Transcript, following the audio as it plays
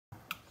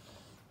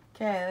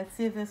Okay, let's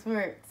see if this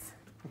works.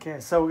 Okay,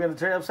 so we're gonna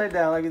turn it upside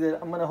down like you did.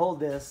 I'm gonna hold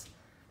this.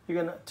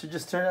 You're gonna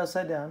just turn it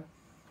upside down.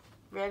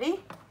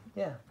 Ready?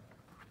 Yeah,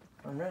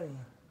 I'm ready.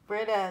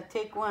 Brita,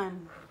 take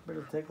one.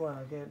 Brita, take one.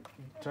 Okay,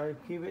 try to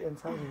keep it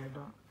inside here.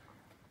 Don't.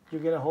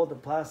 You're gonna hold the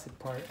plastic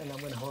part, and I'm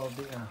gonna hold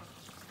the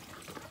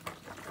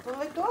Well,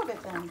 let go of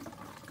it then.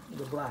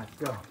 the black.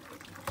 Go.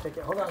 Take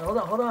it. Hold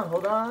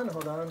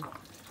on.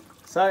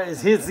 Sorry,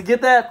 it's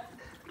get that.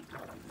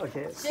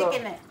 Okay,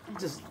 Shaking it.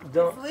 Just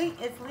don't.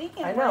 It's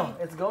leaking. I know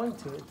it's going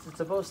to. It's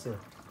supposed to.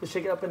 Just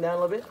shake it up and down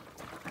a little bit.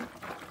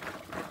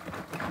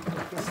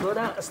 Okay, slow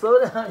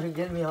down. You're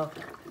getting me off.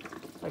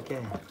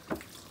 Okay.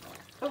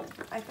 Oh,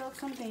 I felt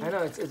something. I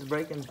know it's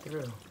breaking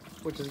through,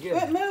 which is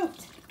good. It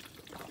moved.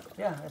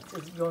 Yeah, it's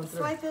going through.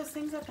 Slide those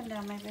things up and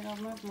down. Maybe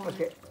it'll move more.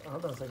 Okay,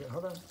 hold on a second.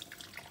 Hold on.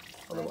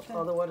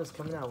 All the water's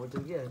coming out, which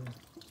is good.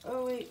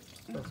 Oh wait.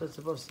 That's what it's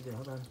supposed to do.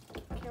 Hold on.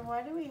 Okay,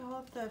 why do we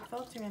hold the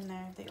filter in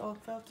there? The old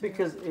filter.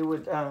 Because it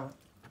would. There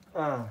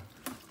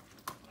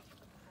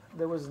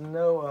was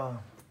no.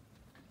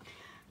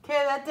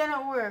 Okay, that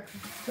didn't work.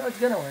 No, it's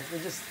gonna work.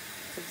 It just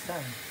takes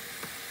time.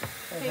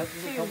 I Take have to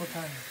do it a couple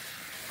times.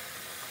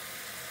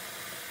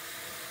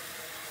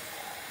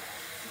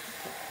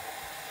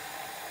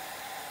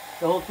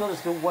 The whole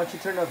filter, once you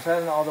turn it upside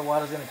down, all the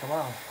water's gonna come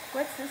off.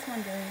 What's this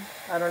one doing?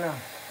 I don't know.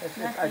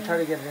 I try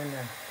to get it in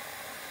there.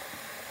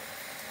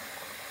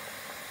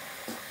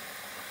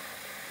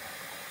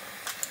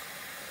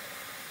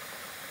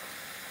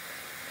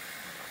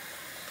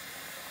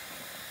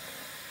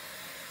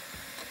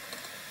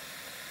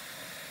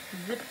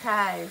 Zip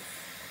ties.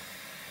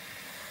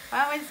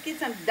 Why don't we just get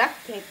some duct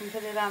tape and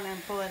put it on there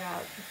and pull it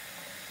out?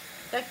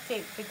 Duct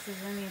tape fixes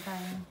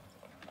anything.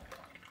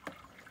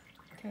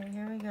 Okay,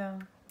 here we go.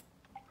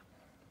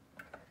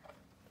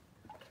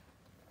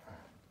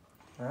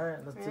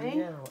 Alright, let's do it Ready?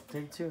 again.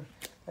 Take two.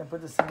 And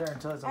put this in there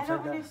until it's I upside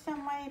don't down.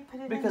 understand why you put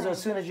it in Because there.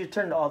 as soon as you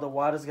turn it, all the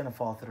water's gonna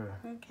fall through.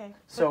 Okay. Put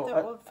So,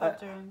 the old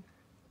filter in.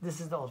 This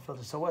is the old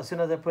filter. So as soon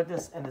as I put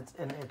this and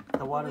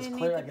the water's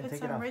clear, I can take it put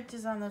some off.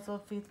 ridges on those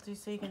old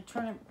filters so you can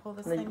turn it and pull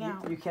this No, thing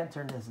out. you can't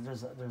turn this.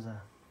 There's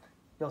a.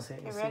 You'll see.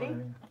 You'll see ready? what I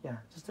mean. Yeah.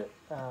 Just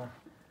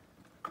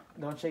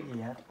don't shake it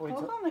yet. Wait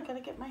Hold till, on, I gotta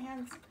get my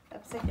hands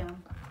upside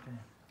down.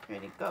 Okay.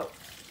 Ready, go.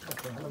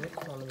 Okay.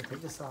 Let me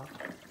take this off.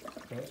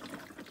 Okay.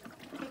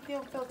 Take the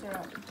old filter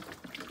out.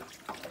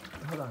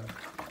 Hold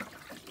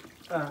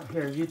on.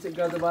 Here, you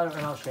grab the bottom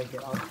and I'll shake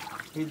it.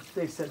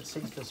 They said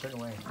shake it a certain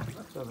way.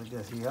 So like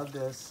this. You have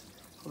this.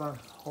 Hold on.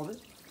 Hold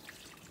it.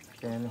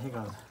 And here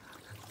goes.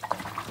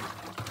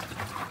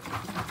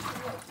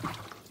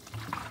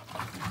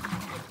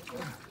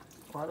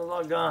 Water's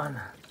all gone.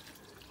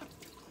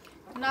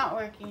 Not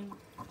working.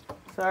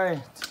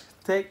 Sorry.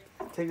 Take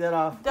that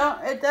off.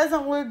 It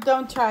doesn't work,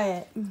 don't try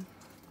it.